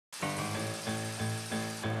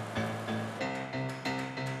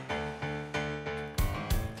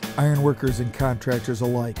Ironworkers and contractors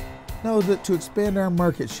alike know that to expand our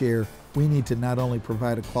market share, we need to not only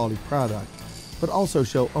provide a quality product, but also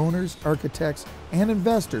show owners, architects, and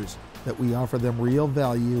investors that we offer them real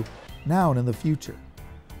value now and in the future.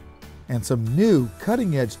 And some new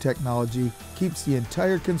cutting-edge technology keeps the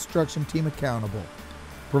entire construction team accountable,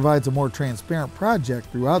 provides a more transparent project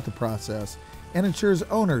throughout the process, and ensures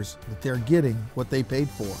owners that they're getting what they paid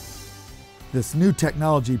for. This new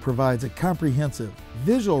technology provides a comprehensive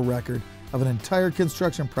visual record of an entire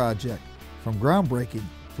construction project from groundbreaking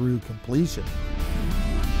through completion.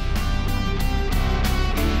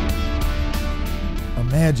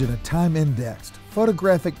 Imagine a time-indexed,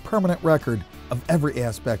 photographic permanent record of every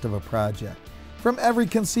aspect of a project, from every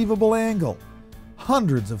conceivable angle.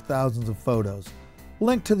 Hundreds of thousands of photos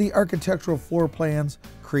linked to the architectural floor plans,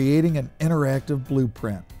 creating an interactive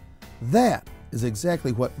blueprint. That is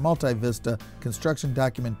exactly what Multivista construction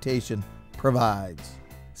documentation provides.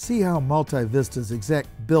 See how Multivista's exact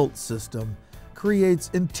built system creates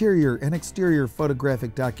interior and exterior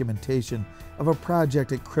photographic documentation of a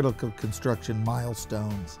project at critical construction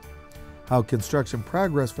milestones. How construction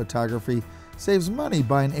progress photography saves money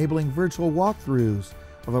by enabling virtual walkthroughs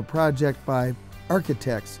of a project by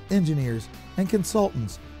architects, engineers, and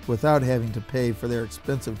consultants without having to pay for their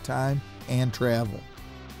expensive time and travel.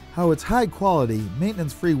 How its high-quality,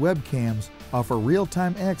 maintenance-free webcams offer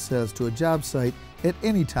real-time access to a job site at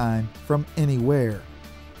any time from anywhere,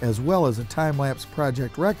 as well as a time-lapse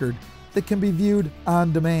project record that can be viewed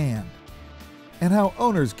on demand. And how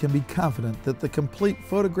owners can be confident that the complete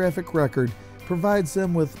photographic record provides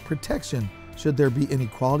them with protection should there be any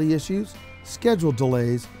quality issues, schedule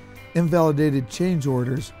delays, invalidated change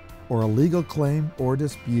orders, or a legal claim or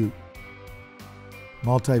dispute.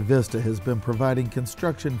 Multivista has been providing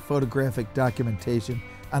construction photographic documentation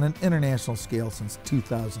on an international scale since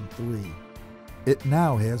 2003. It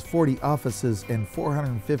now has 40 offices and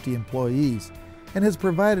 450 employees and has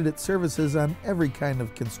provided its services on every kind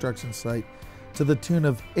of construction site to the tune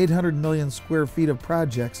of 800 million square feet of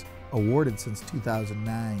projects awarded since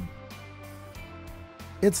 2009.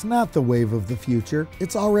 It's not the wave of the future,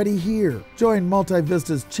 it's already here. Join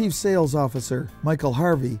Multivista's Chief Sales Officer, Michael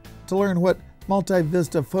Harvey, to learn what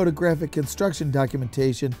Multivista photographic construction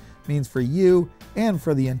documentation means for you and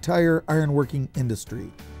for the entire ironworking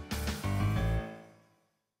industry.